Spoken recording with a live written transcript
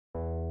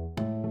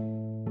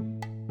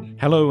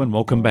Hello and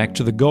welcome back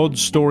to the God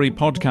Story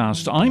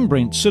podcast. I'm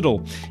Brent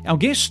Siddle. Our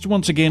guest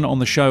once again on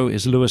the show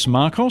is Lewis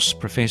Markos,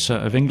 Professor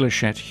of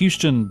English at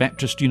Houston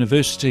Baptist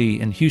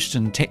University in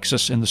Houston,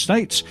 Texas in the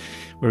States,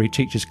 where he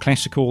teaches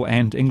classical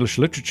and English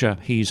literature.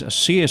 He's a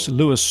C.S.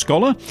 Lewis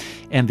scholar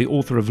and the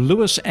author of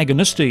Lewis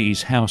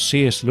Agonistes, How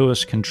C.S.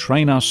 Lewis Can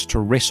Train Us to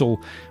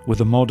Wrestle with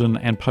the Modern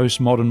and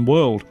Postmodern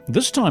World.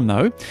 This time,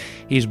 though,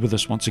 he's with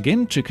us once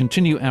again to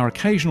continue our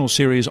occasional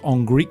series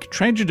on Greek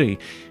tragedy.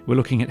 We're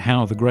looking at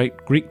how the great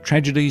Greek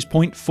tragedies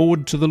point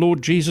forward to the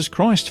Lord Jesus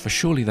Christ, for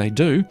surely they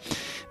do.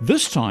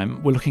 This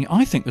time, we're looking,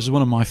 I think this is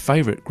one of my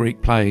favourite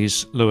Greek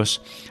plays, Lewis.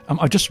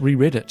 I just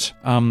reread it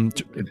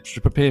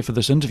to prepare for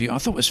this interview. I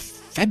thought it was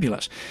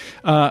fabulous.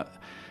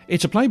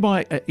 It's a play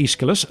by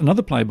Aeschylus,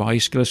 another play by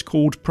Aeschylus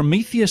called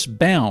Prometheus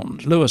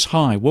Bound. Lewis,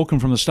 hi, welcome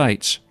from the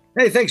States.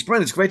 Hey, thanks,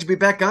 Brent. It's great to be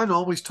back on,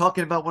 always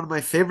talking about one of my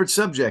favorite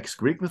subjects,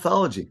 Greek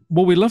mythology.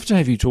 Well, we'd love to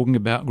have you talking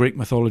about Greek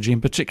mythology and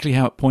particularly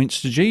how it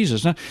points to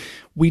Jesus. Now,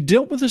 we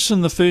dealt with this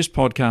in the first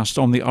podcast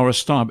on the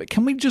Oresteia, but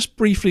can we just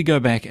briefly go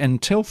back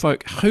and tell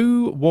folk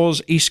who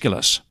was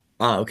Aeschylus?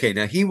 Okay.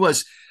 Now, he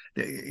was,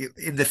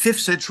 in the 5th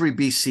century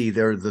BC,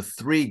 there are the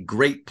three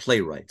great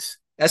playwrights,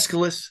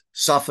 Aeschylus,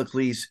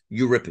 Sophocles,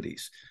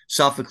 Euripides.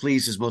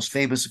 Sophocles is most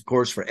famous, of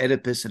course, for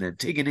Oedipus and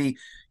Antigone.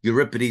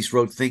 Euripides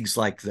wrote things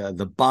like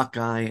the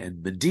Bacchae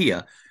and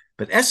Medea,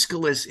 but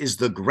Aeschylus is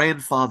the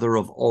grandfather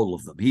of all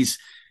of them. He's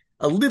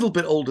a little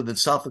bit older than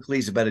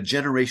Sophocles, about a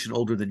generation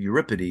older than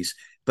Euripides,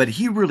 but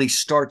he really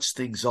starts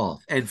things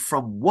off. And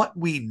from what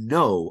we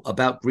know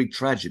about Greek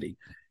tragedy,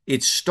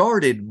 it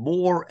started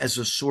more as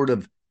a sort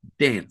of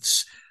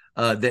dance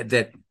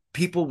that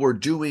people were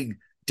doing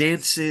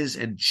dances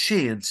and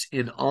chants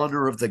in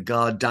honor of the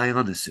god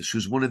Dionysus,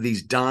 who's one of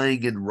these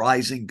dying and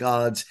rising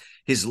gods.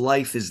 His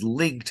life is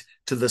linked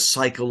to the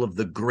cycle of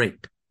the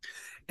grape.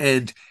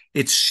 And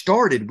it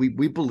started,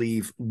 we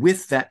believe,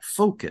 with that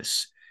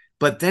focus.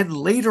 But then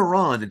later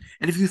on,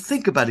 and if you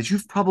think about it,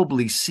 you've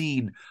probably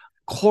seen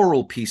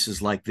choral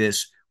pieces like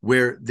this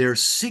where they're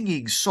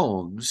singing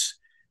songs,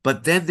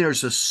 but then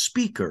there's a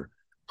speaker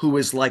who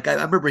is like, I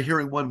remember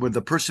hearing one where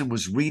the person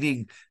was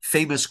reading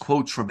famous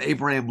quotes from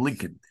Abraham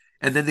Lincoln,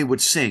 and then they would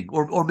sing,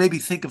 or maybe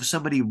think of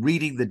somebody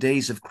reading the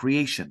days of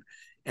creation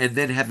and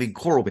then having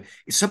choral.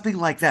 It's something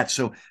like that.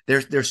 So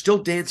they're still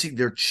dancing,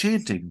 they're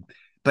chanting,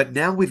 but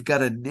now we've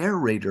got a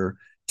narrator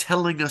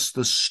telling us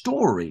the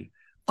story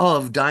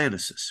of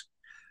Dionysus.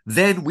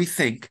 Then we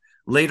think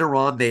later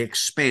on they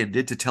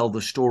expanded to tell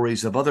the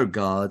stories of other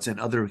gods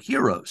and other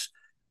heroes.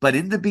 But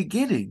in the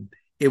beginning,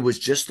 it was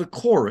just the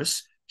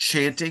chorus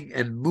chanting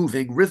and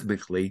moving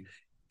rhythmically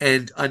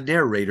and a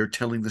narrator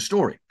telling the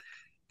story.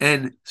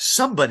 And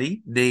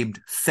somebody named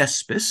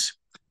Thespis,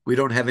 we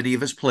don't have any of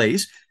his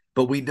plays,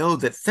 but we know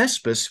that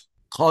Thespis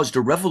caused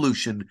a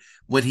revolution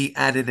when he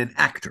added an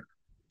actor.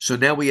 So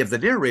now we have the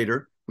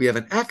narrator, we have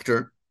an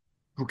actor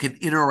who can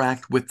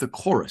interact with the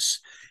chorus.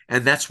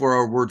 And that's where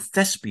our word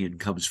thespian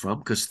comes from,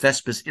 because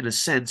Thespis, in a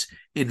sense,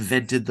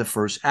 invented the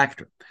first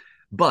actor.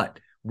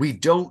 But we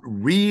don't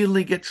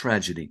really get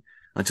tragedy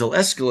until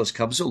Aeschylus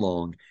comes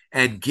along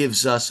and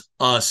gives us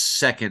a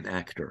second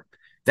actor.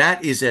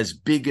 That is as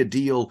big a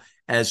deal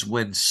as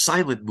when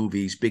silent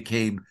movies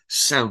became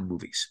sound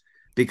movies.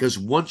 Because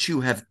once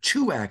you have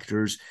two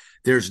actors,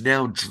 there's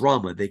now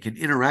drama. They can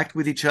interact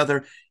with each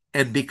other.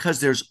 And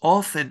because there's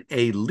often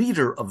a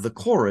leader of the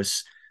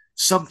chorus,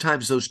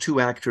 sometimes those two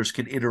actors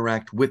can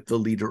interact with the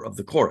leader of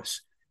the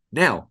chorus.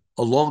 Now,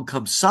 along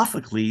comes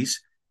Sophocles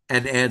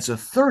and adds a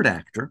third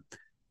actor.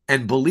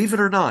 And believe it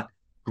or not,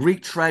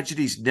 Greek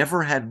tragedies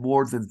never had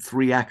more than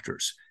three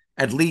actors,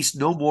 at least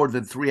no more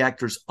than three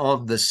actors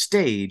on the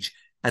stage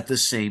at the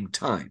same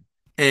time.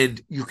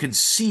 And you can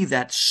see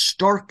that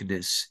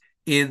starkness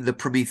in the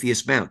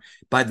Prometheus Bound.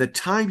 By the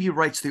time he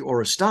writes the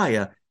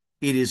Oresteia,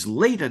 it is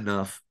late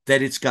enough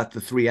that it's got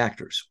the three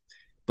actors.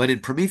 But in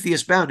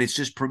Prometheus Bound, it's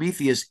just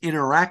Prometheus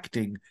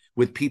interacting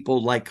with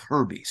people like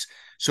Hermes.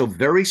 So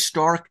very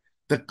stark.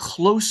 The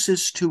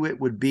closest to it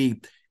would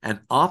be an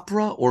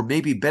opera, or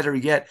maybe better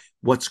yet,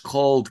 what's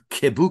called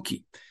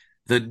kabuki,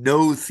 the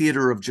No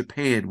Theater of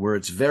Japan, where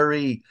it's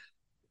very,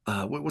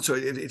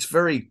 it's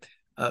very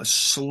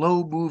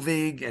slow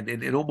moving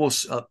and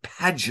almost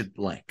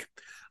pageant-like.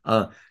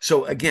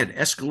 So again,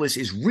 Aeschylus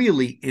is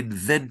really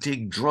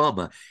inventing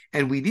drama.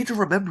 And we need to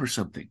remember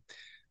something,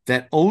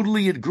 that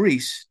only in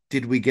Greece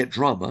did we get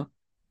drama,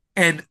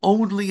 and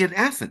only in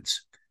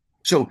Athens.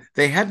 So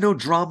they had no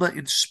drama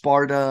in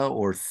Sparta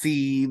or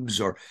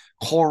Thebes or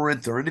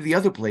Corinth or any of the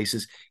other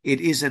places.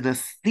 It is an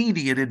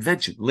Athenian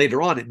invention.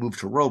 Later on, it moved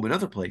to Rome and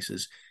other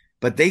places,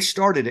 but they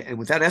started it. And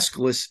without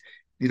Aeschylus,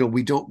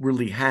 we don't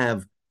really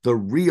have the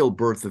real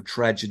birth of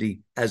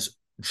tragedy as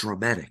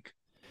dramatic.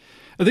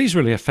 These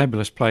really are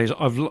fabulous plays.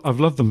 I've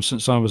loved them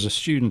since I was a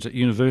student at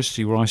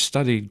university where I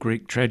studied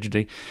Greek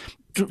tragedy.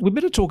 We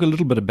better talk a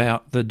little bit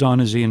about the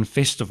Dionysian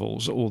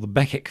festivals, or the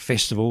Bacchic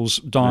festivals.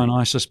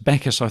 Dionysus,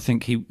 Bacchus, I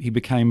think he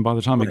became by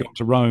the time he got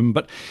to Rome.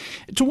 But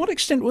to what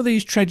extent were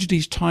these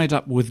tragedies tied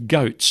up with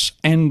goats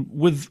and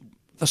with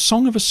the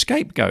song of a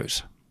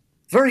scapegoat?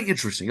 Very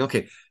interesting.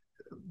 Okay.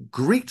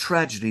 Greek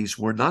tragedies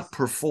were not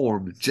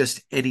performed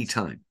just any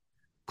time.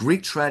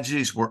 Greek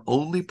tragedies were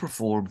only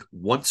performed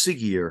once a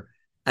year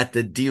at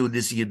the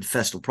Dionysian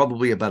festival,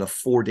 probably about a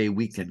 4-day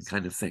weekend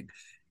kind of thing.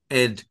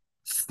 And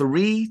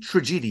 3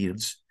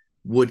 tragedians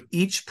would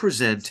each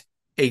present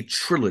a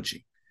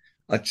trilogy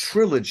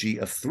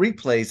of 3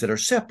 plays that are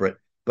separate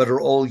but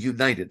are all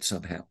united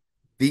somehow.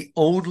 The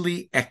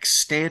only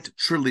extant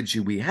trilogy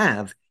we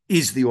have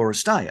is the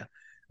Oresteia.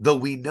 Though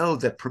we know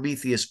that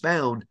Prometheus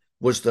Bound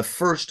was the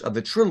first of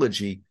a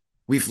trilogy,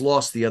 we've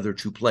lost the other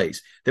 2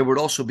 plays. There would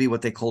also be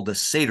what they called a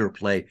satyr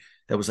play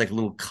that was like a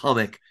little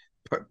comic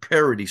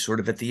parody sort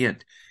of at the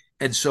end.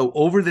 And so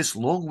over this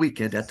long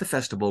weekend at the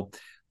festival,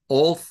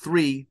 all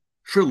 3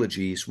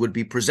 trilogies would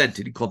be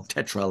presented. You call them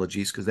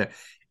tetralogies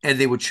and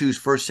they would choose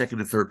first, second,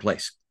 and third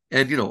place.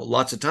 And,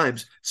 lots of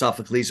times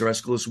Sophocles or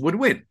Aeschylus would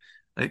win.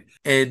 Right?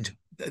 And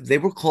they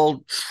were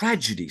called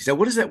tragedies. Now,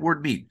 what does that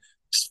word mean?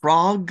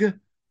 Trog,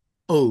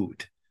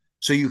 ode.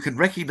 So you can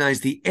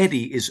recognize the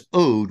eddy is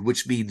ode,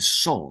 which means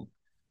song.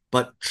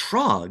 But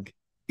trog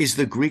is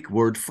the Greek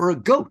word for a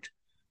goat.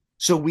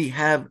 So we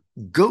have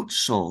goat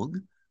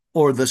song,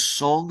 or the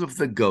song of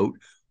the goat,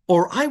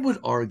 or I would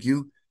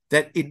argue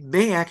that it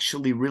may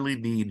actually really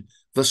mean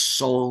the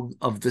song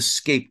of the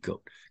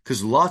scapegoat,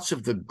 because lots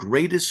of the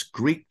greatest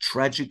Greek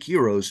tragic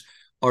heroes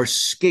are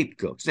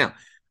scapegoats. Now,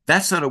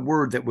 that's not a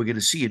word that we're going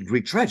to see in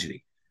Greek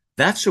tragedy.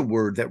 That's a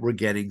word that we're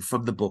getting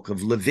from the book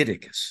of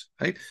Leviticus,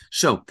 right?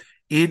 So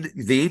in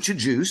the ancient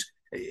Jews,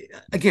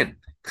 again,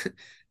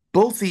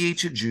 both the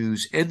ancient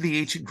Jews and the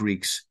ancient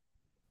Greeks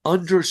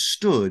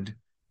understood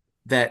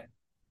that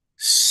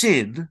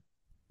sin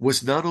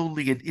was not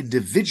only an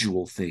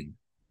individual thing,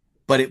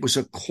 but it was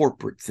a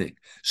corporate thing.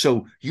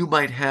 So you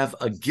might have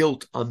a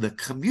guilt on the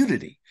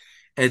community.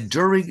 And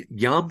during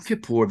Yom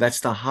Kippur, that's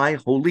the high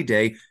holy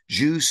day,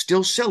 Jews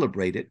still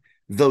celebrate it,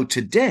 though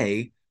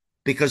today,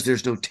 because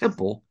there's no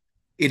temple,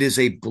 it is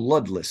a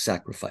bloodless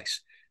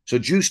sacrifice. So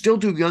Jews still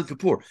do Yom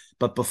Kippur,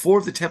 but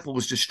before the temple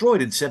was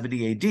destroyed in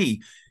 70 AD,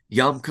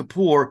 Yom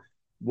Kippur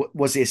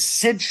was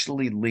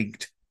essentially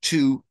linked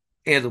to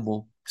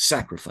animal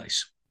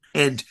sacrifice.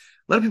 And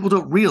a lot of people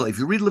don't realize, if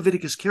you read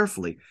Leviticus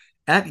carefully,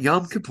 at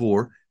Yom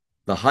Kippur,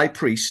 the high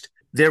priest,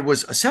 there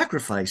was a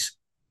sacrifice,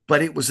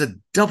 but it was a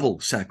double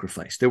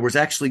sacrifice. There was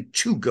actually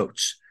 2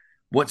 goats.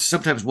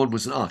 Sometimes one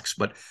was an ox,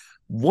 but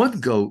one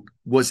goat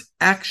was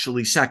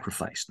actually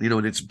sacrificed,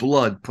 and its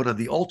blood put on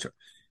the altar.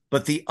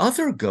 But the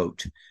other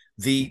goat,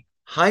 the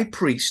high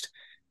priest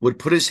would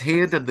put his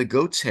hand on the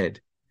goat's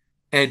head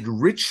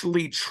and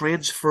ritually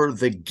transfer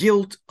the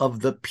guilt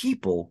of the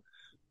people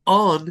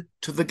on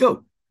to the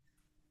goat.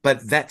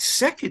 But that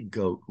second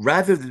goat,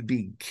 rather than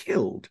being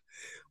killed,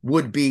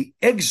 would be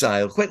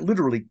exiled, quite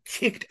literally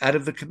kicked out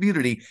of the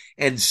community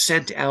and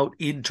sent out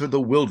into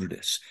the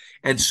wilderness.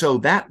 And so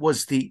that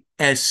was the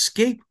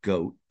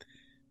scapegoat,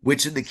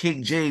 which in the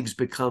King James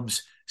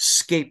becomes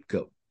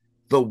scapegoat,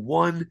 the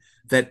one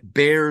that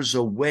bears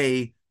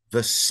away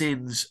the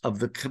sins of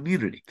the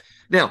community.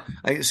 Now,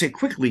 I say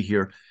quickly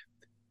here,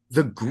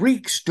 the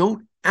Greeks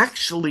don't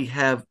actually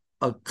have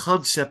a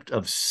concept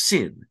of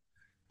sin,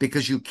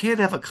 because you can't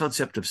have a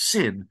concept of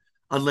sin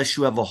unless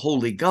you have a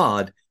holy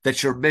God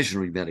that you're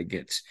measuring that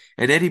against.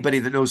 And anybody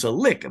that knows a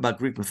lick about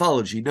Greek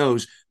mythology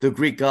knows the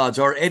Greek gods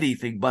are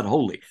anything but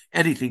holy,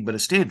 anything but a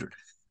standard.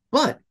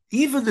 But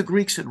even the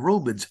Greeks and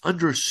Romans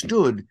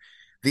understood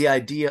the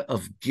idea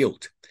of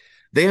guilt.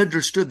 They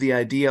understood the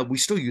idea, we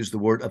still use the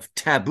word, of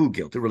taboo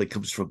guilt. It really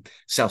comes from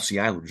South Sea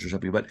Islanders or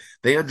something, but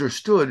they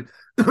understood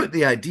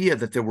the idea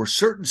that there were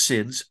certain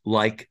sins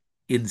like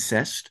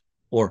incest,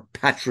 or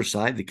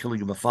patricide, the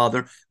killing of a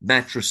father,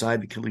 matricide,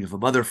 the killing of a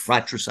mother,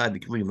 fratricide, the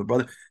killing of a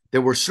brother.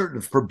 There were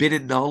certain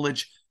forbidden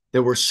knowledge.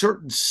 There were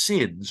certain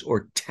sins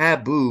or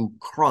taboo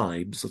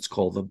crimes, let's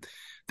call them,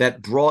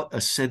 that brought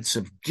a sense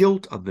of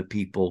guilt on the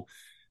people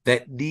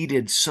that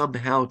needed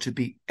somehow to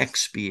be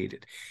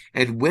expiated.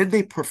 And when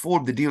they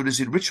performed the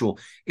Dionysian ritual,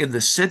 in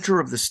the center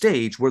of the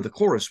stage where the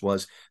chorus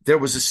was, there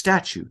was a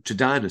statue to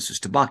Dionysus,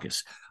 to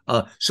Bacchus.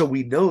 So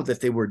we know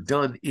that they were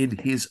done in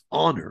his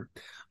honor.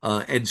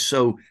 And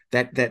so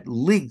that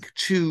link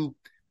to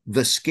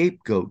the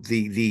scapegoat,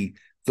 the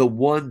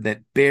one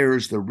that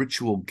bears the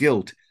ritual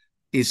guilt,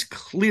 is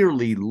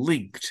clearly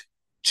linked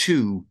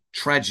to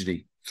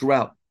tragedy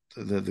throughout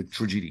the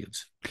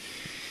tragedians.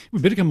 We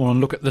better come on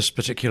and look at this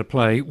particular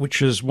play,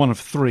 which is one of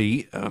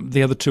 3.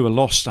 The other 2 are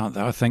lost, aren't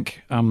they, I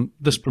think?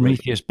 This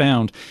Prometheus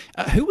Bound.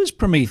 Who is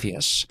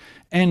Prometheus,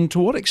 and to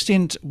what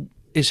extent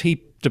is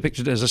he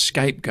depicted as a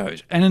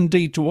scapegoat? And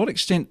indeed, to what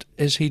extent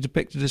is he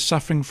depicted as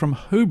suffering from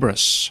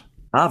hubris?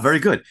 Very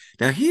good.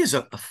 Now, he is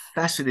a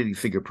fascinating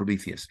figure,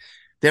 Prometheus.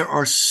 There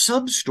are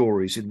some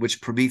stories in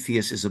which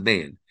Prometheus is a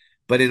man,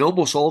 but in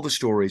almost all the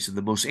stories in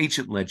the most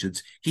ancient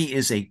legends, he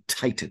is a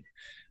titan.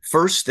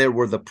 First, there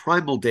were the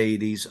primal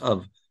deities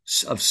of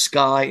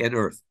sky and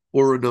earth,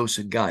 Uranos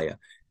and Gaia.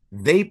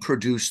 They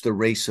produced the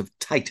race of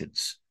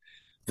titans.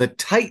 The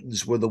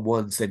Titans were the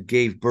ones that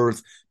gave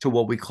birth to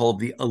what we call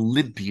the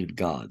Olympian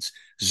gods,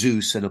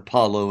 Zeus and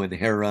Apollo and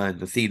Hera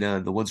and Athena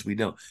and the ones we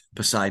know,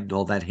 Poseidon,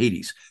 all that,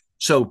 Hades.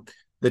 So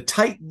the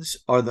Titans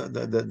are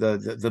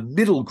the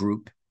middle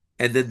group,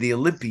 and then the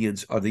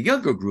Olympians are the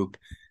younger group,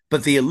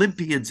 but the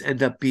Olympians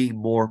end up being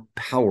more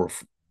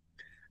powerful.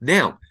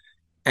 Now,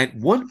 at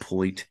one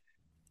point,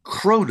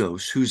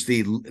 Kronos, who's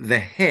the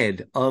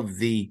head of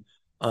the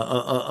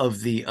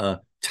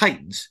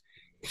Titans,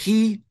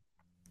 he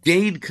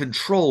gained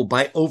control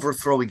by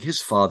overthrowing his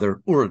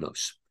father,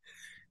 Uranos.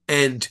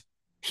 And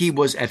he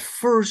was at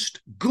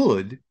first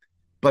good,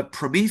 but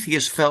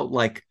Prometheus felt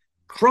like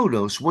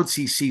Kronos, once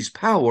he seized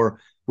power,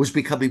 was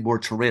becoming more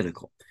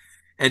tyrannical.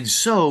 And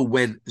so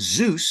when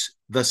Zeus,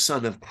 the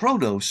son of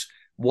Kronos,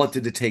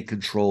 wanted to take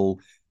control,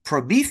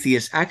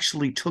 Prometheus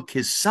actually took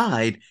his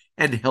side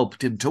and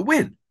helped him to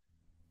win.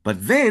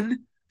 But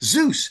then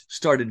Zeus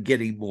started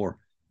getting more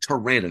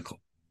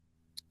tyrannical.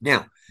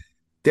 Now,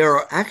 there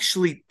are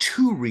actually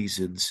two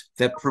reasons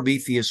that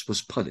Prometheus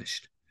was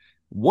punished.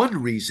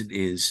 One reason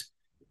is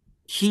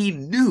he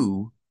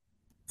knew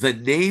the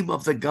name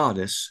of the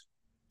goddess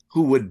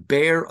who would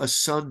bear a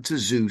son to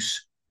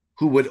Zeus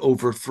who would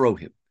overthrow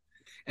him.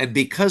 And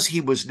because he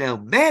was now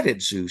mad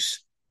at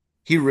Zeus,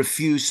 he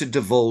refused to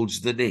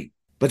divulge the name.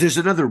 But there's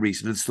another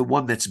reason. It's the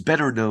one that's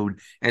better known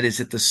and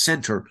is at the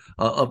center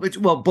of it.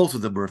 Well, both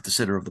of them are at the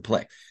center of the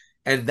play.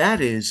 And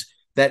that is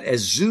that as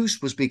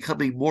Zeus was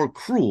becoming more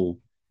cruel,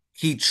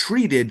 he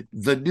treated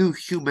the new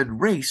human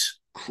race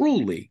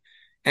cruelly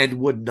and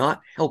would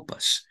not help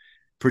us.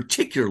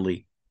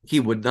 Particularly,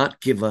 he would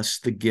not give us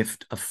the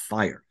gift of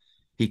fire.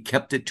 He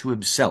kept it to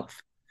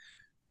himself.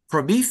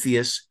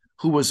 Prometheus,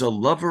 who was a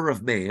lover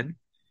of man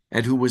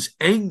and who was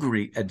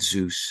angry at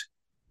Zeus,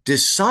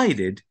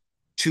 decided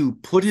to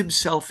put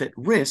himself at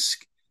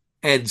risk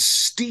and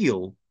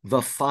steal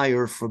the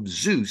fire from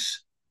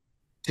Zeus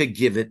to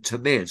give it to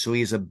man. So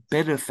he is a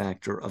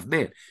benefactor of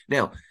man.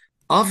 Now,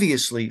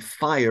 obviously,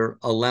 fire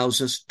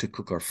allows us to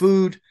cook our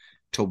food,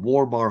 to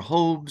warm our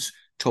homes,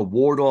 to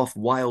ward off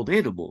wild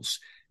animals.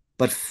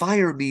 But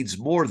fire means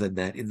more than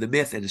that in the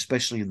myth, and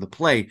especially in the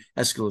play,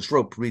 Aeschylus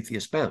wrote,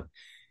 Prometheus Bound.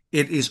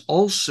 It is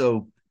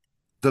also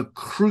the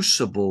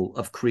crucible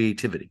of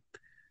creativity.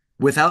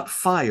 Without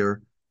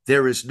fire,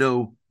 there is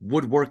no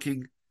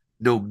woodworking,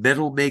 no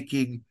metal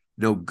making,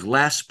 no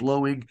glass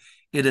blowing.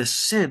 In a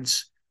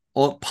sense,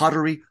 all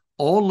pottery,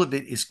 all of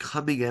it is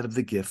coming out of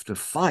the gift of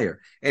fire.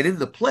 And in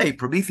the play,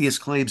 Prometheus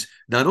claims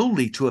not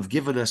only to have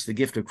given us the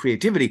gift of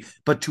creativity,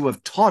 but to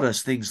have taught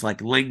us things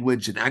like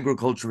language and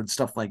agriculture and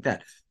stuff like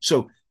that.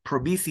 So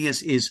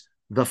Prometheus is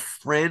the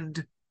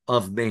friend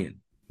of man.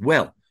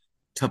 Well,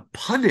 to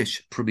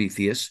punish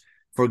Prometheus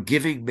for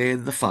giving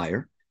man the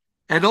fire,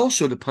 and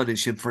also to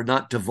punish him for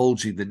not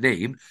divulging the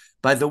name.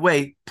 By the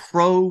way,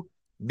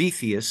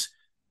 Prometheus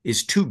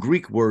is two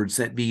Greek words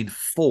that mean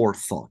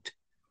forethought.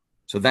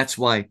 So that's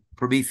why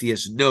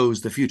Prometheus knows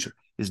the future.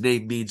 His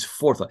name means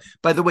forethought.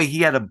 By the way,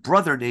 he had a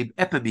brother named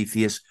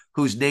Epimetheus,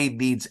 whose name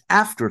means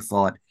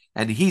afterthought,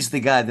 and he's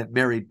the guy that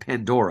married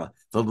Pandora,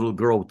 the little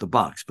girl with the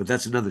box. But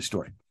that's another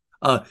story.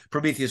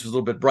 Prometheus was a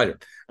little bit brighter.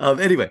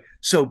 Anyway,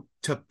 so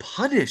to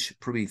punish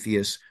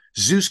Prometheus,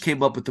 Zeus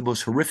came up with the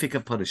most horrific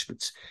of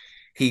punishments.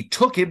 He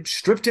took him,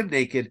 stripped him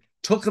naked,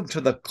 took him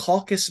to the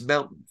Caucasus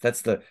Mountain.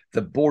 That's the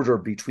border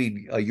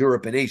between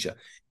Europe and Asia.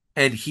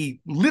 And he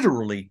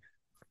literally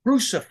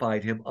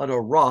crucified him on a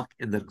rock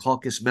in the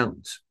Caucasus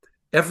Mountains.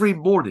 Every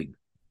morning,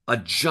 a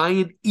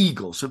giant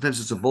eagle, sometimes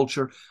it's a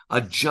vulture,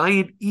 a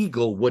giant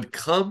eagle would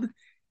come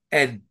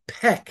and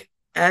peck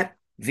at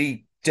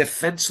the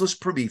defenseless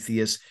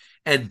Prometheus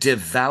and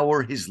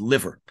devour his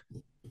liver.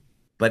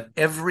 But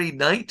every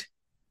night,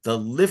 the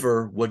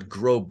liver would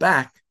grow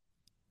back,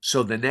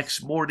 so the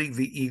next morning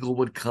the eagle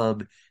would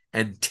come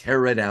and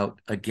tear it out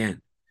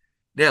again.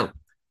 Now,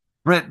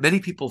 Brent,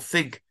 many people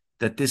think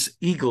that this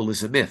eagle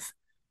is a myth,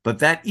 but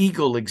that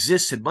eagle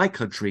exists in my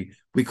country.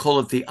 We call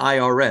it the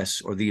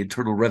IRS, or the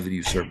Internal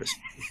Revenue Service.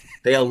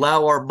 They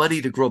allow our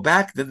money to grow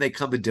back, then they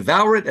come and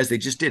devour it, as they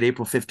just did.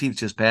 April 15th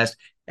just passed,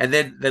 and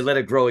then they let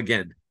it grow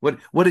again.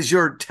 What is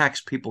your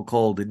tax people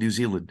called in New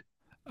Zealand?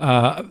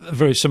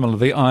 Very similar,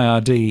 the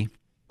IRD.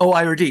 Oh,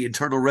 IRD,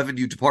 Internal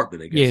Revenue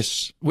Department, I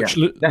guess. Yes,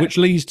 which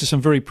leads to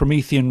some very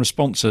Promethean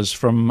responses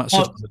from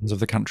citizens of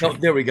the country. Oh,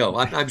 there we go.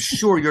 I'm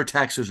sure your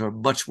taxes are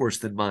much worse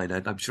than mine.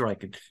 I'm sure I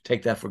can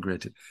take that for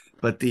granted.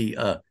 But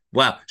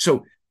wow.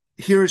 So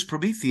here is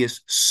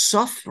Prometheus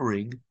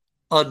suffering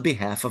on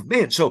behalf of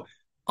man. So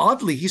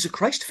oddly, he's a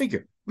Christ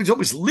figure. He's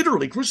almost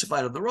literally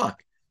crucified on the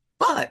rock.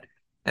 But,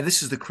 and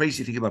this is the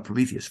crazy thing about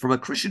Prometheus, from a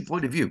Christian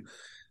point of view,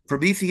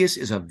 Prometheus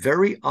is a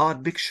very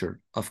odd mixture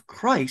of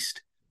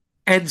Christ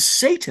and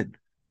Satan.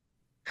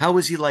 How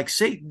is he like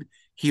Satan?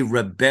 He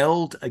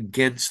rebelled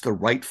against the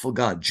rightful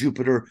God,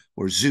 Jupiter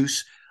or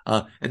Zeus,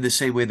 in the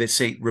same way that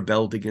Satan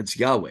rebelled against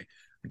Yahweh,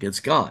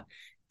 against God.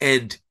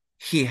 And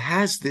he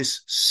has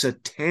this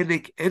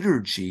satanic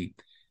energy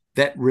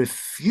that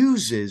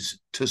refuses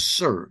to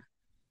serve.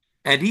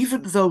 And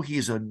even though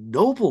he's a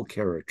noble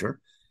character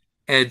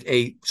and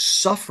a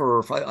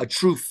sufferer, a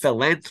true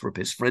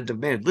philanthropist, friend of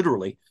man,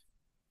 literally.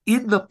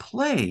 In the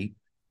play,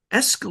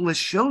 Aeschylus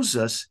shows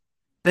us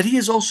that he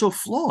is also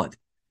flawed.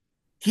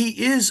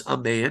 He is a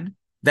man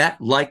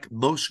that, like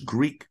most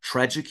Greek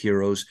tragic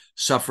heroes,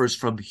 suffers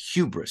from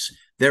hubris,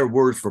 their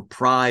word for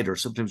pride, or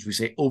sometimes we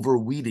say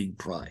overweening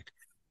pride.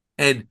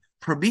 And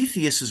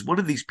Prometheus is one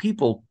of these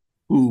people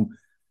who,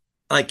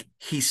 like,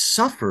 he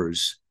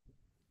suffers,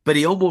 but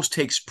he almost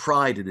takes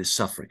pride in his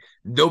suffering.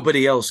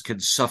 Nobody else can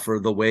suffer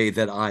the way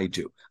that I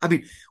do. I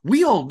mean,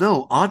 we all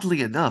know,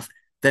 oddly enough,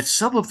 that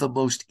some of the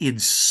most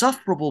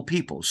insufferable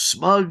people,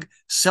 smug,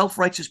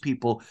 self-righteous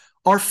people,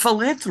 are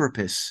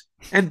philanthropists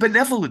and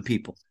benevolent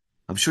people.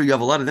 I'm sure you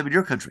have a lot of them in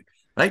your country,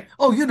 right?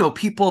 Oh, you know,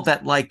 people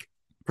that like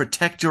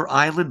protect your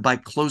island by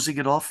closing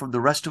it off from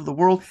the rest of the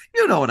world.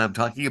 You know what I'm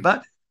talking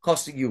about.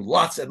 Costing you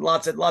lots and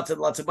lots and lots and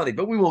lots of money,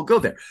 but we won't go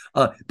there.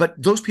 But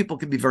those people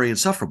can be very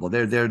insufferable.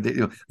 They're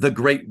the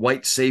great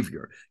white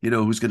savior,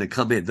 who's going to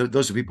come in.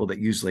 Those are people that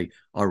usually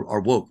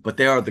are woke, but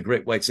they are the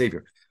great white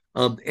savior.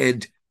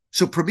 And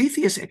so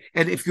Prometheus,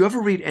 and if you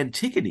ever read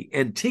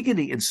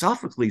Antigone and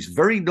Sophocles,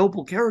 very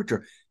noble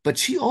character, but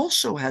she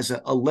also has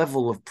a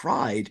level of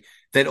pride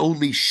that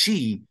only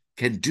she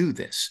can do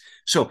this.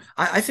 So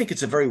I think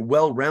it's a very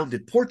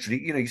well-rounded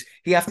portrait.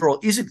 He after all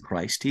isn't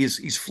Christ.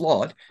 He's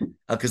flawed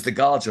because the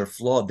gods are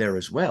flawed there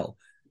as well.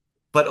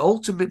 But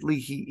ultimately,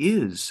 he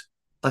is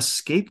a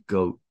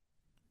scapegoat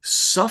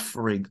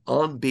suffering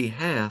on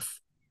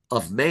behalf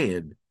of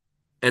man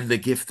and the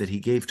gift that he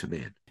gave to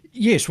man.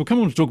 Yes, we'll come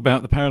on to talk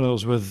about the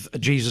parallels with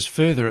Jesus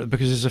further,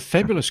 because there's a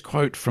fabulous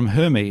quote from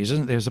Hermes,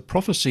 isn't there? There's a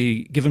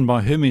prophecy given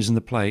by Hermes in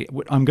the play.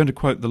 I'm going to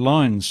quote the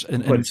lines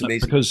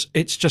because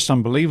it's just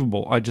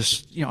unbelievable. I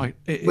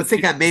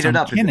think I made it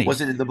up if it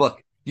wasn't in the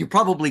book. You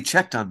probably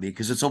checked on me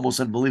because it's almost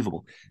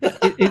unbelievable.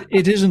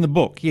 It is in the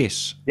book,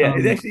 yes. Yeah,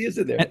 it actually is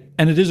in there.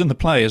 And it is in the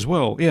play as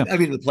well, yeah. I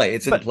mean, the play.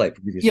 It's in the play.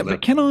 Yeah,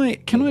 but can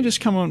I just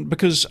come on,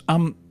 because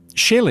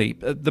Shelley,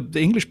 the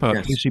English poet,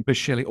 yes, Percy Bysshe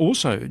Shelley,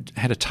 also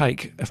had a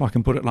take, if I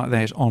can put it like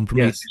that, on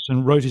Prometheus, yes,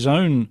 and wrote his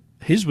own.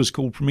 His was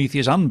called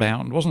Prometheus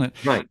Unbound, wasn't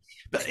it? Right.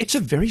 But it's a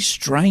very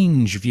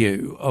strange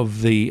view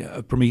of the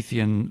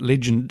Promethean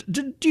legend.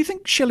 Do you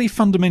think Shelley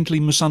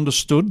fundamentally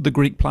misunderstood the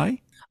Greek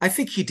play? I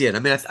think he did. I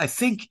mean, I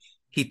think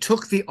he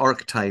took the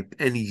archetype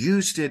and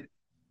used it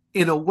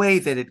in a way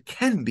that it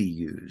can be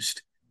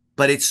used,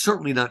 but it's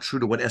certainly not true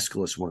to what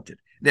Aeschylus wanted.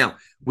 Now,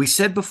 we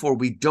said before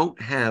we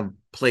don't have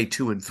play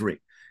 2 and 3.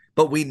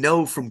 But we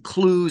know from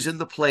clues in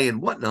the play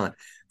and whatnot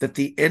that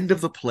the end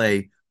of the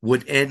play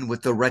would end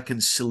with the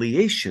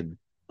reconciliation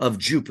of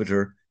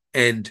Jupiter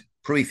and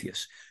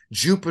Prometheus.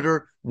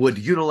 Jupiter would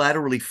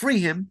unilaterally free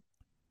him,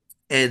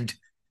 and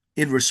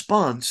in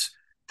response,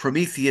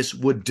 Prometheus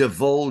would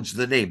divulge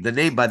the name. The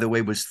name, by the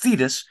way, was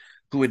Thetis,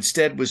 who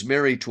instead was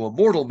married to a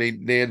mortal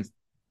man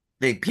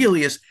named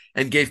Peleus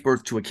and gave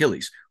birth to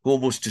Achilles, who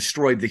almost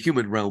destroyed the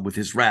human realm with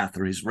his wrath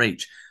or his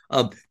rage.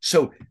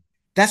 So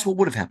that's what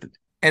would have happened.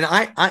 And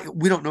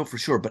we don't know for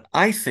sure, but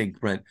I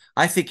think, Brent,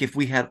 if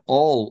we had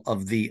all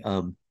of the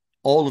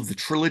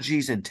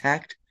trilogies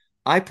intact,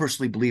 I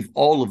personally believe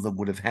all of them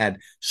would have had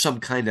some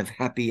kind of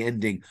happy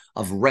ending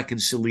of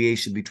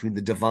reconciliation between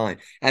the divine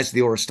as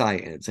the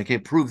Oresteia ends. I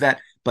can't prove that,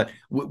 but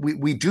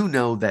we do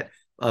know that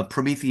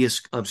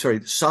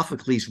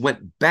Sophocles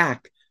went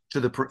back to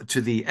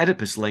the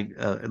Oedipus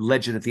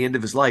legend at the end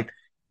of his life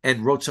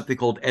and wrote something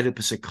called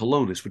Oedipus at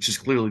Colonus, which is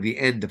clearly the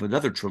end of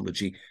another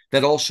trilogy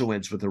that also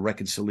ends with a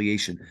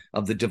reconciliation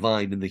of the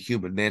divine and the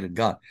human, man and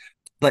God.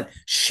 But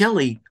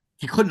Shelley,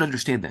 he couldn't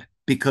understand that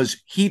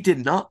because he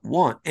did not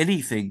want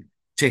anything,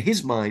 to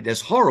his mind,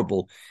 as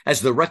horrible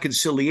as the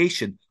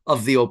reconciliation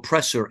of the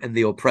oppressor and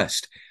the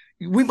oppressed.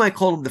 We might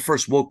call him the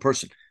first woke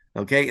person,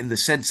 okay, in the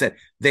sense that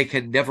they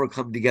can never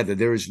come together.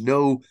 There is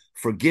no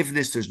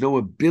forgiveness. There's no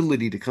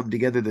ability to come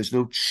together. There's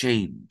no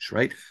change,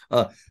 right?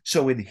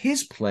 So in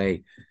his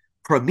play,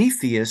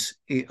 Prometheus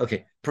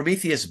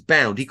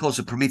bound, he calls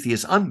it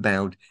Prometheus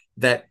Unbound,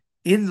 that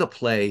in the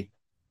play,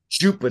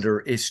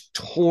 Jupiter is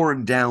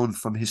torn down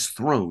from his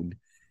throne,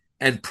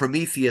 and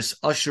Prometheus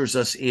ushers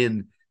us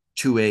in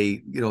to a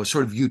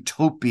sort of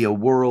utopia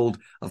world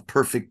of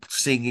perfect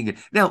singing.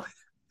 Now,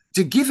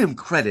 to give him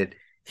credit,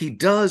 he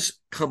does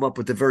come up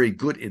with a very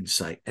good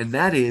insight, and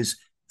that is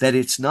that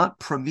it's not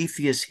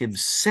Prometheus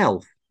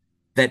himself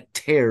that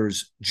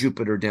tears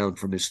Jupiter down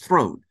from his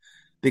throne,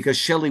 because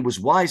Shelley was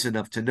wise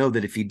enough to know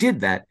that if he did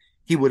that,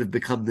 he would have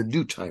become the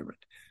new tyrant.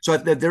 So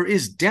there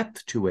is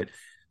depth to it,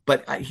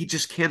 but he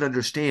just can't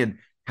understand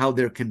how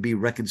there can be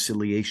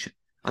reconciliation.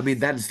 I mean,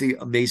 that is the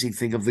amazing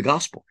thing of the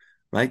gospel,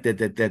 right? That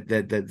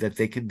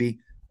they can be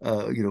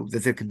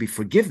that there can be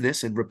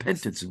forgiveness and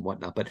repentance and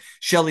whatnot. But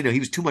Shelley, he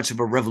was too much of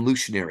a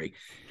revolutionary,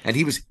 and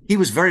he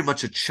was very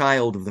much a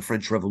child of the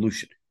French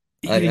Revolution.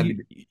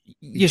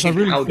 He Yes, I came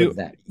really out feel. of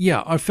that.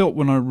 Yeah, I felt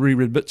when I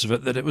reread bits of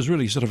it that it was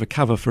really sort of a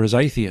cover for his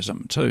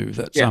atheism too.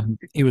 That Yeah,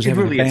 he was it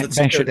having a really is. Let's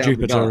bash tear at down the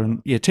Jupiter God.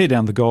 and tear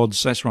down the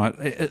gods. That's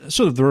right.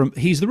 Sort of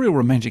he's the real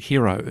romantic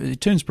hero. He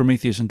turns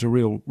Prometheus into a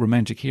real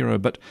romantic hero,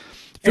 but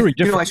And very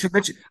different.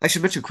 I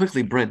should mention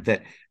quickly, Brent,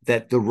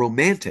 that the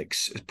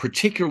Romantics,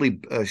 particularly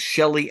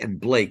Shelley and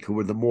Blake, who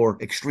were the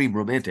more extreme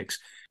Romantics,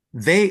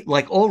 they,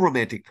 like all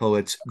Romantic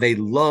poets, they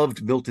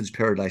loved Milton's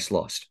Paradise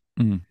Lost.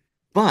 Mm.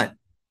 But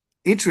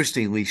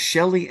interestingly,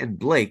 Shelley and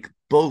Blake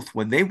both,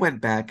 when they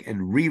went back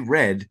and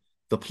reread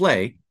the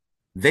play,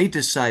 they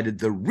decided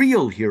the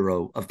real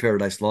hero of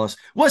Paradise Lost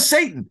was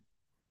Satan,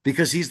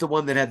 because he's the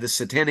one that had the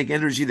satanic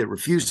energy, that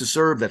refused to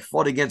serve, that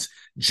fought against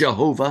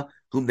Jehovah,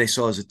 whom they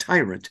saw as a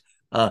tyrant.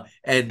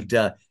 And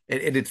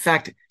in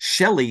fact,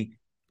 Shelley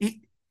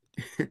in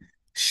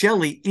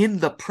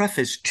the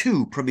preface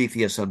to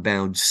Prometheus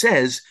Unbound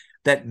says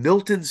that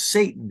Milton's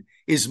Satan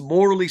is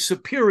morally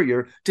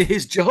superior to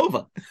his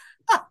Jehovah.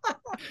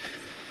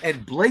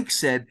 And Blake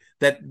said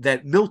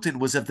that Milton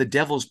was of the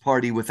devil's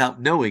party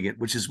without knowing it,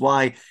 which is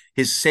why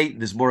his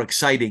Satan is more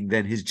exciting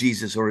than his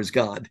Jesus or his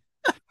God.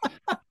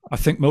 I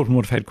think Milton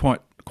would have had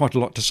quite a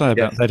lot to say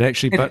about that,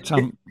 actually. But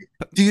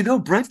do you know,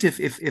 Brent,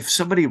 if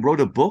somebody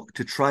wrote a book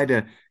to try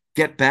to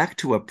get back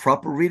to a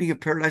proper reading of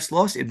Paradise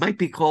Lost, it might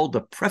be called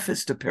The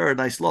Preface to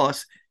Paradise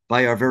Lost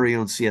by our very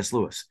own C.S.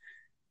 Lewis.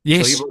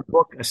 Yes. So he wrote a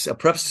book, a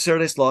Preface to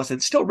Paradise Lost, and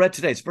it's still read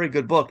today. It's a very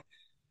good book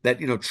that,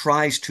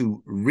 tries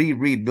to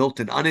reread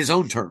Milton on his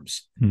own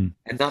terms and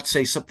not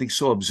say something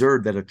so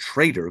absurd that a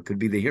traitor could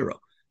be the hero.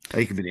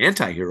 He could be an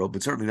anti-hero,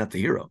 but certainly not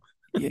the hero.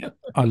 Yeah,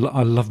 I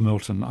love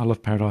Milton. I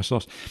love Paradise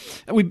Lost.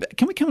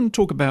 Can we come and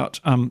talk about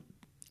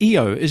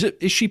Io?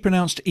 Is she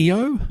pronounced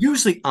Io?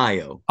 Usually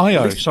Io.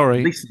 Io, sorry.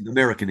 At least in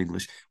American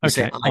English. We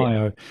say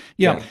Io.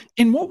 Yeah.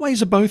 In what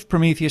ways are both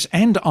Prometheus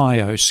and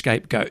Io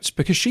scapegoats?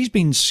 Because she's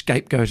been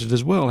scapegoated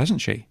as well,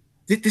 hasn't she?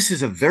 This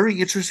is a very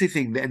interesting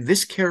thing, and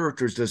this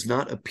character does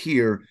not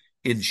appear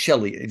in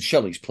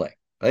Shelley's play,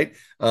 right?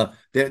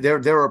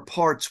 There are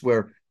parts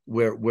where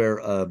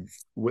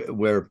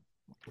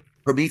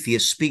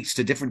Prometheus speaks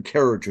to different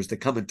characters that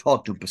come and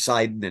talk to him,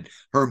 Poseidon and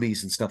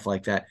Hermes and stuff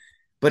like that.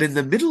 But in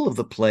the middle of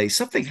the play,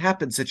 something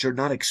happens that you're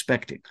not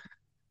expecting.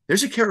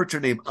 There's a character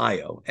named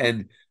Io,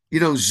 and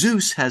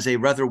Zeus has a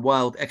rather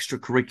wild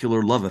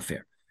extracurricular love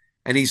affair,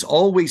 and he's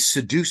always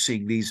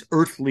seducing these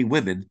earthly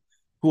women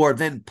who are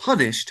then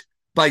punished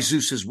by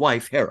Zeus's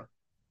wife, Hera,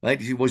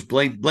 right? He always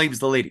blames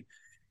the lady.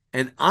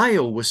 And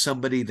Io was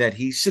somebody that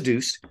he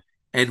seduced,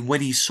 and when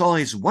he saw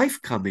his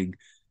wife coming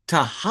to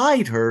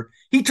hide her,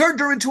 he turned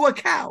her into a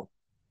cow,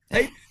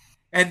 right?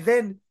 And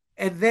then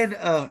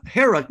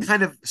Hera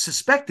kind of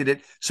suspected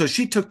it, so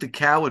she took the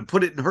cow and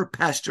put it in her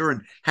pasture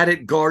and had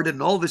it guarded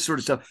and all this sort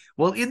of stuff.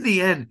 Well, in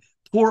the end,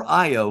 poor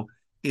Io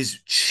is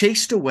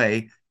chased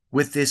away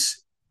with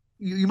this,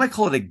 you might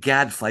call it a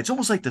gadfly. It's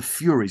almost like the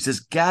Furies,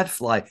 this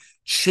gadfly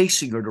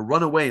chasing her to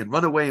run away and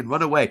run away and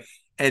run away.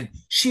 And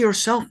she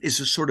herself is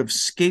a sort of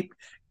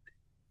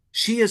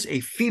she is a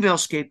female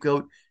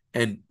scapegoat,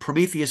 and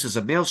Prometheus is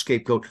a male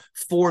scapegoat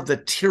for the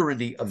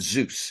tyranny of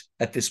Zeus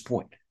at this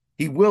point.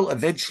 He will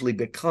eventually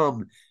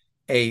become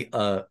a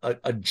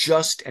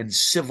just and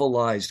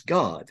civilized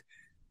god,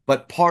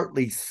 but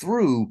partly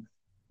through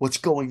what's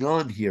going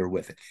on here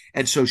with it.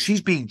 And so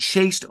she's being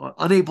chased,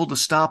 unable to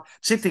stop.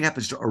 Same thing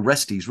happens to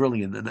Orestes,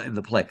 really, in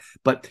the play.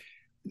 But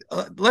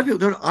a lot of people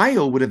don't know,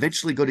 Io would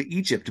eventually go to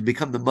Egypt to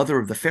become the mother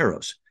of the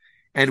pharaohs.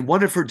 And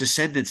one of her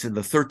descendants in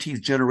the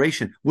 13th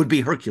generation would be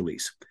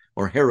Hercules,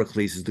 or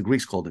Heracles, as the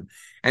Greeks called him.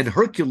 And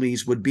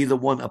Hercules would be the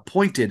one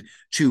appointed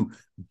to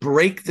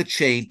break the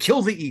chain,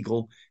 kill the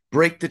eagle,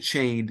 break the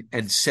chain,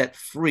 and set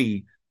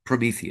free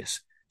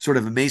Prometheus. Sort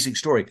of amazing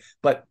story.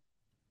 But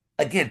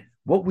again,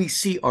 what we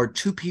see are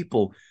two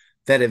people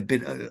that have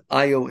been,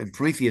 Io and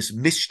Prometheus,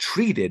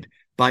 mistreated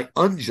by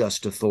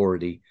unjust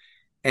authority,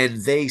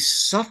 and they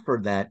suffer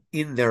that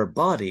in their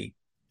body,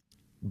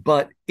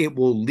 but it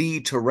will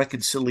lead to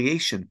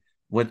reconciliation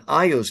when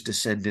Io's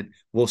descendant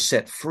will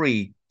set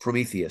free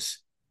Prometheus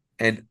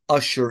and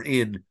usher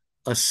in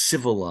a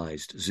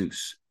civilized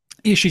Zeus.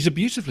 Yeah, she's a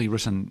beautifully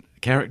written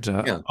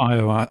character,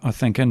 Io, I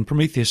think, and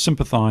Prometheus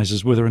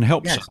sympathises with her and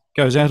helps her,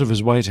 goes out of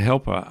his way to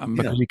help her,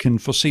 because he can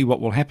foresee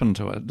what will happen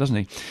to her, doesn't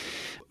he?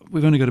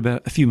 We've only got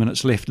about a few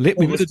minutes left.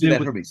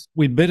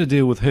 We'd better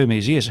deal with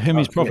Hermes. Yes,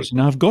 Hermes prophecy.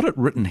 Now, I've got it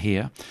written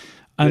here.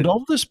 And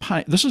of this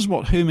pain, this is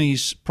what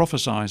Hermes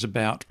prophesies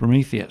about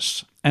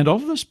Prometheus. And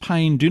of this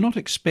pain do not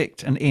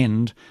expect an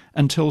end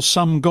until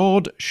some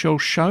god shall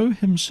show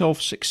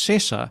himself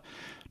successor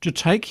to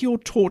take your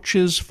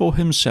tortures for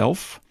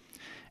himself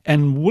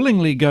and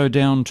willingly go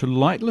down to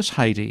lightless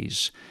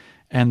Hades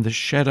and the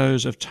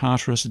shadows of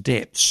Tartarus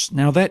depths.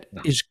 Now that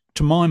is,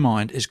 to my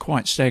mind, is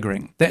quite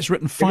staggering. That's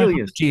written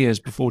 500 years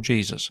before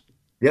Jesus.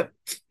 Yep.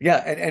 Yeah.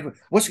 And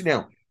what's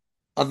now,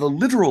 on the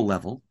literal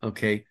level,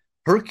 okay,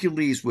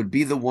 Hercules would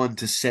be the one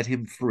to set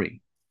him free.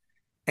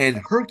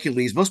 And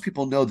Hercules, most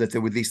people know that there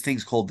were these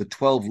things called the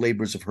 12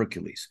 labors of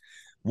Hercules.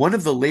 One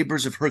of the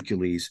labors of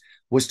Hercules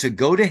was to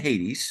go to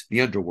Hades,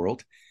 the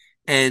underworld,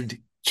 and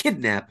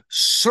kidnap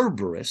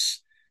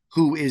Cerberus,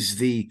 who is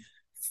the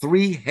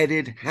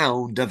three-headed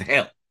hound of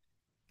hell.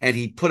 And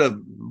he put a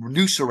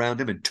noose around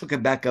him and took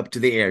him back up to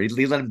the air.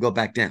 He let him go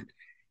back down.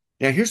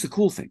 Now, here's the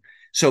cool thing.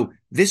 So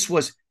this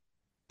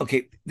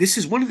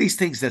is one of these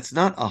things that's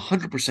not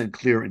 100%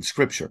 clear in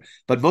Scripture,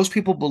 but most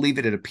people believe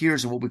it. It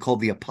appears in what we call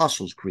the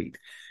Apostles' Creed,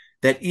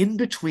 that in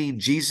between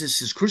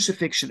Jesus'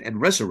 crucifixion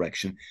and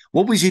resurrection,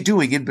 what was he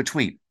doing in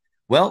between?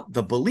 Well,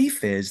 the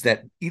belief is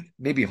that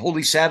maybe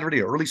Holy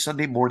Saturday or early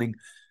Sunday morning,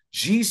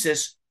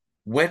 Jesus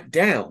went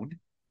down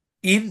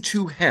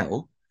into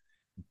hell,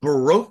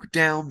 broke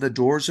down the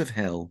doors of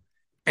hell,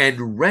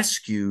 and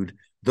rescued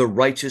the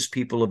righteous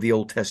people of the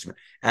Old Testament: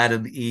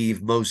 Adam,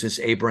 Eve, Moses,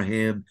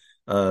 Abraham,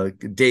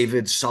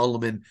 David,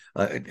 Solomon,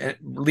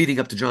 leading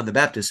up to John the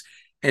Baptist,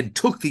 and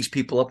took these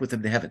people up with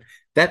him to heaven.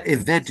 That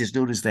event is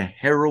known as the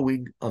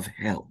harrowing of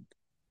hell.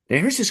 Now,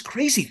 here's this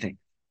crazy thing.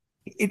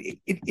 It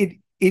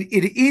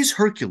is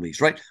Hercules,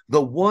 right?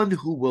 The one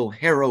who will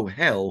harrow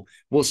hell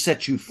will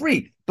set you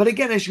free. But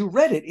again, as you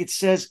read it, it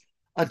says,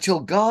 until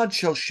God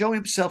shall show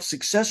himself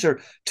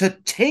successor to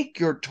take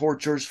your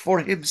tortures for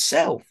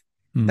himself.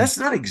 That's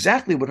not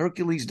exactly what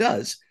Hercules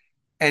does.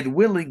 And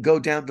willing go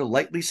down to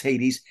lightless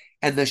Hades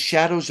and the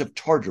shadows of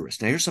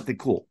Tartarus. Now, here's something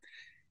cool.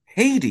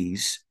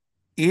 Hades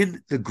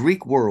in the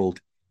Greek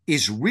world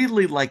is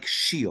really like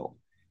Sheol.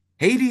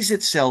 Hades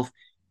itself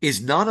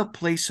is not a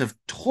place of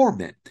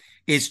torment.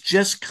 It's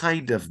just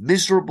kind of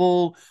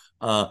miserable.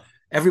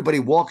 Everybody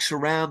walks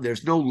around.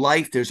 There's no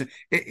life.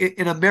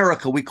 In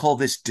America, we call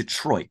this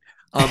Detroit.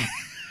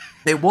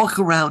 They walk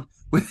around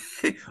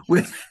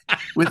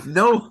with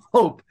no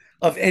hope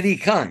of any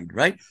kind,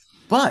 right?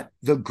 But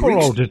the Greeks,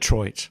 poor old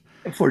Detroit.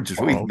 For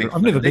Detroit,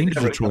 I've never been to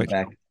Detroit.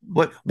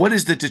 What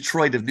is the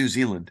Detroit of New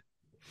Zealand?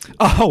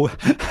 Oh,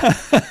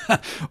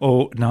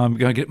 oh no! I'm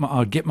going to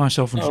I'd get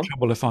myself into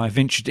trouble if I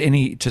ventured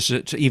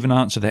to even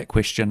answer that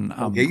question.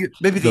 Okay,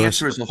 maybe the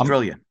answer is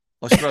Australia.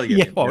 Australia.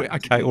 Yeah. Well,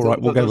 okay. All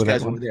right. We'll go with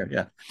that one. Over there.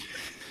 Yeah.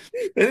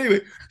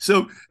 Anyway,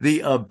 so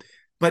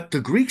but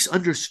the Greeks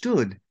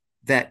understood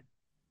that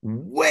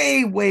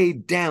way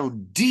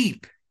down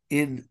deep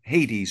in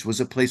Hades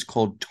was a place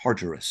called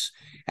Tartarus,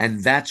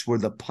 and that's where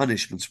the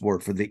punishments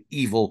were for the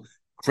evil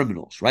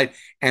criminals, right?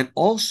 And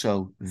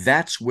also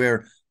that's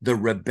where the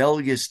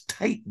rebellious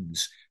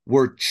Titans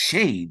were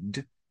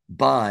chained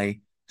by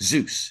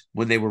Zeus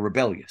when they were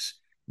rebellious.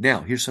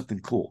 Now, here's something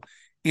cool.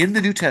 In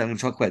the New Testament, I'm going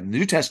to talk about in the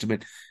New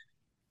Testament,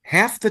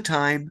 half the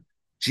time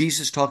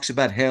Jesus talks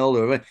about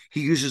hell, he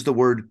uses the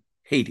word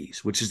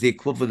Hades, which is the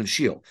equivalent of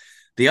Sheol.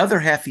 The other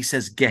half, he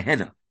says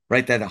Gehenna,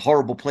 right? That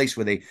horrible place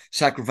where they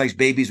sacrificed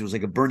babies. It was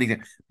like a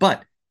burning.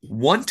 But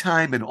one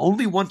time and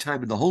only one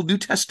time in the whole New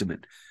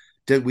Testament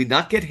did we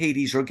not get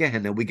Hades or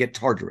Gehenna, we get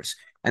Tartarus.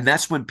 And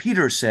that's when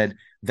Peter said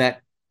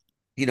that,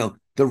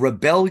 the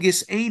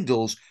rebellious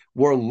angels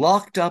were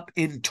locked up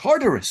in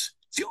Tartarus.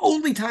 It's the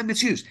only time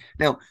it's used.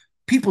 Now,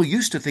 people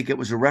used to think it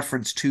was a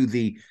reference to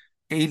the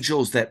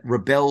angels that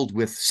rebelled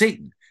with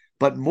Satan.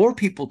 But more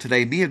people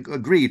today, me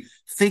agreed,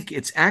 think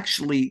it's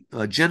actually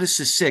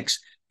Genesis 6.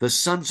 The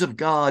sons of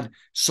God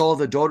saw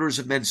the daughters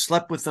of men,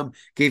 slept with them,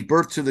 gave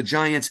birth to the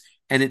giants.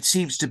 And it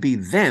seems to be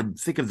them,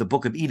 think of the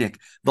book of Enoch,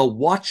 the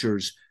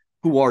watchers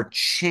who are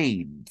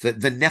chained, the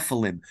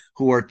Nephilim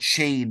who are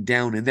chained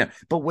down in there.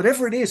 But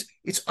whatever it is,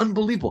 it's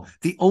unbelievable.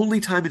 The only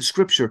time in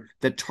Scripture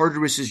that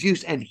Tartarus is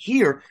used, and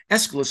here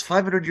Aeschylus,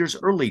 500 years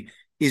early,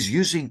 is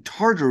using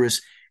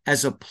Tartarus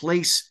as a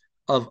place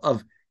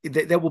of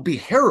that will be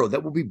harrowed,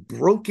 that will be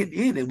broken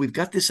in. And we've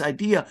got this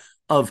idea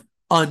of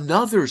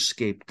another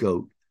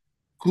scapegoat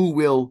who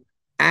will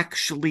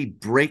actually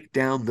break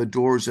down the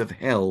doors of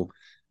hell,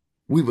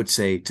 we would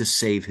say, to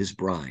save his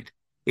bride.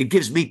 It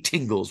gives me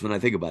tingles when I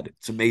think about it.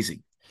 It's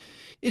amazing.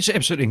 It's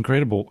absolutely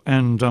incredible.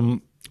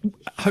 And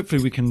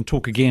hopefully we can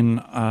talk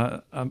again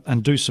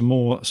and do some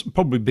more.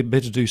 Probably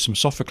better do some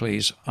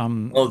Sophocles.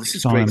 This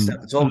is great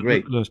stuff. It's all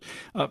great.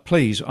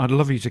 Please, I'd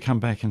love you to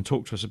come back and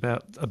talk to us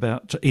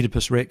about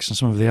Oedipus Rex and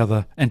some of the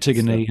other,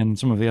 Antigone and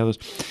some of the others.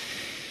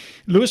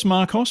 Louis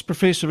Markos,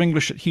 Professor of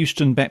English at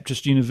Houston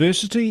Baptist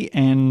University,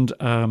 and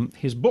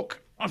his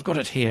book, I've got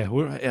it here.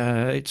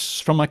 It's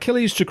From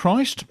Achilles to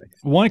Christ,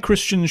 Why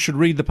Christians Should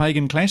Read the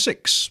Pagan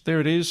Classics. There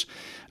it is,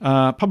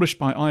 published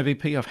by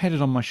IVP. I've had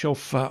it on my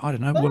shelf, well over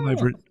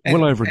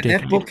a decade.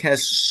 That book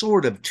has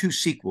sort of two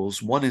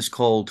sequels. One is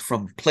called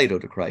From Plato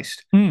to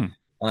Christ,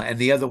 and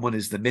the other one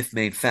is The Myth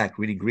Made Fact,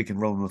 Reading Greek and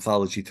Roman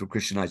Mythology Through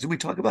Christian Eyes. Did we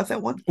talk about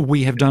that one?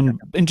 We have done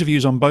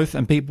interviews on both,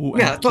 and people,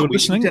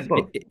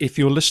 if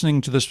you're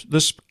listening to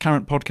this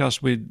current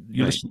podcast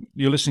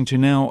you're listening to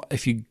now,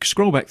 if you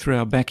scroll back through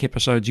our back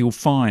episodes, you'll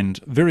find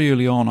very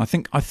early on, I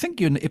think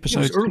you're in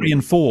episodes 3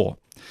 and 4.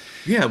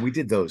 Yeah, we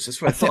did those.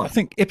 That's what I thought. I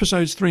think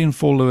episodes 3 and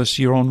 4, Lewis,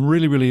 you're on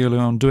really, really early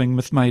on doing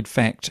Myth Made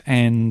Fact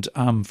and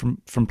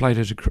from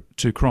Plato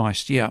to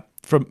Christ. Yeah.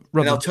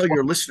 And I'll tell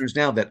your listeners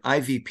now that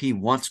IVP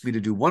wants me to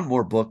do one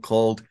more book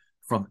called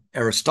From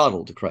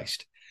Aristotle to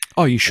Christ.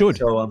 Oh, you should.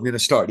 So I'm going to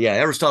start. Yeah,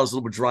 Aristotle's a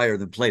little bit drier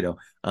than Plato,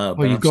 but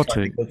You've I'm got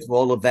starting to. to go through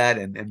all of that,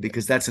 and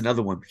because that's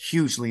another one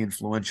hugely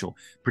influential,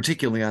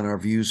 particularly on our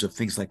views of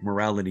things like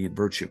morality and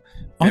virtue.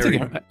 I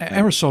think Very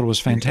Aristotle was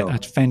a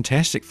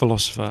fantastic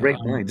philosopher. great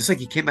mind. It's like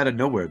he came out of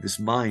nowhere. This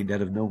mind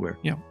out of nowhere.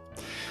 Yeah.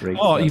 Great.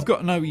 Oh, you've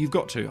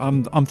got to.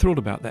 I'm thrilled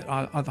about that.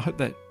 I hope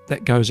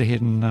that goes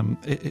ahead, and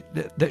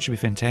that should be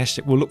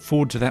fantastic. We'll look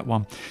forward to that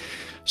one.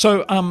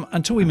 So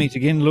until we meet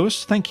again,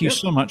 Lewis, thank you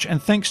so much.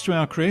 And thanks to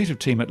our creative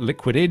team at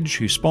Liquid Edge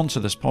who sponsor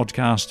this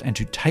podcast and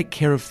who take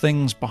care of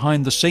things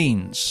behind the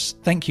scenes.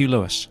 Thank you,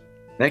 Lewis.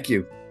 Thank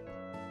you.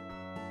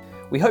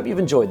 We hope you've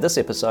enjoyed this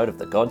episode of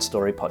the God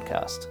Story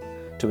Podcast.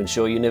 To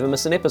ensure you never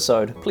miss an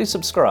episode, please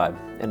subscribe.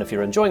 And if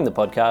you're enjoying the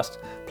podcast,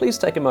 please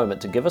take a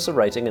moment to give us a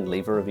rating and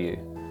leave a review.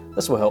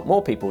 This will help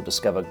more people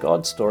discover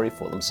God's story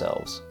for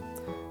themselves.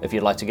 If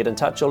you'd like to get in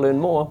touch or learn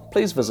more,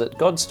 please visit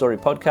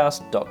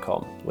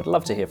godstorypodcast.com. We'd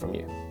love to hear from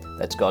you.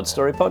 That's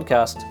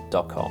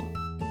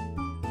godstorypodcast.com.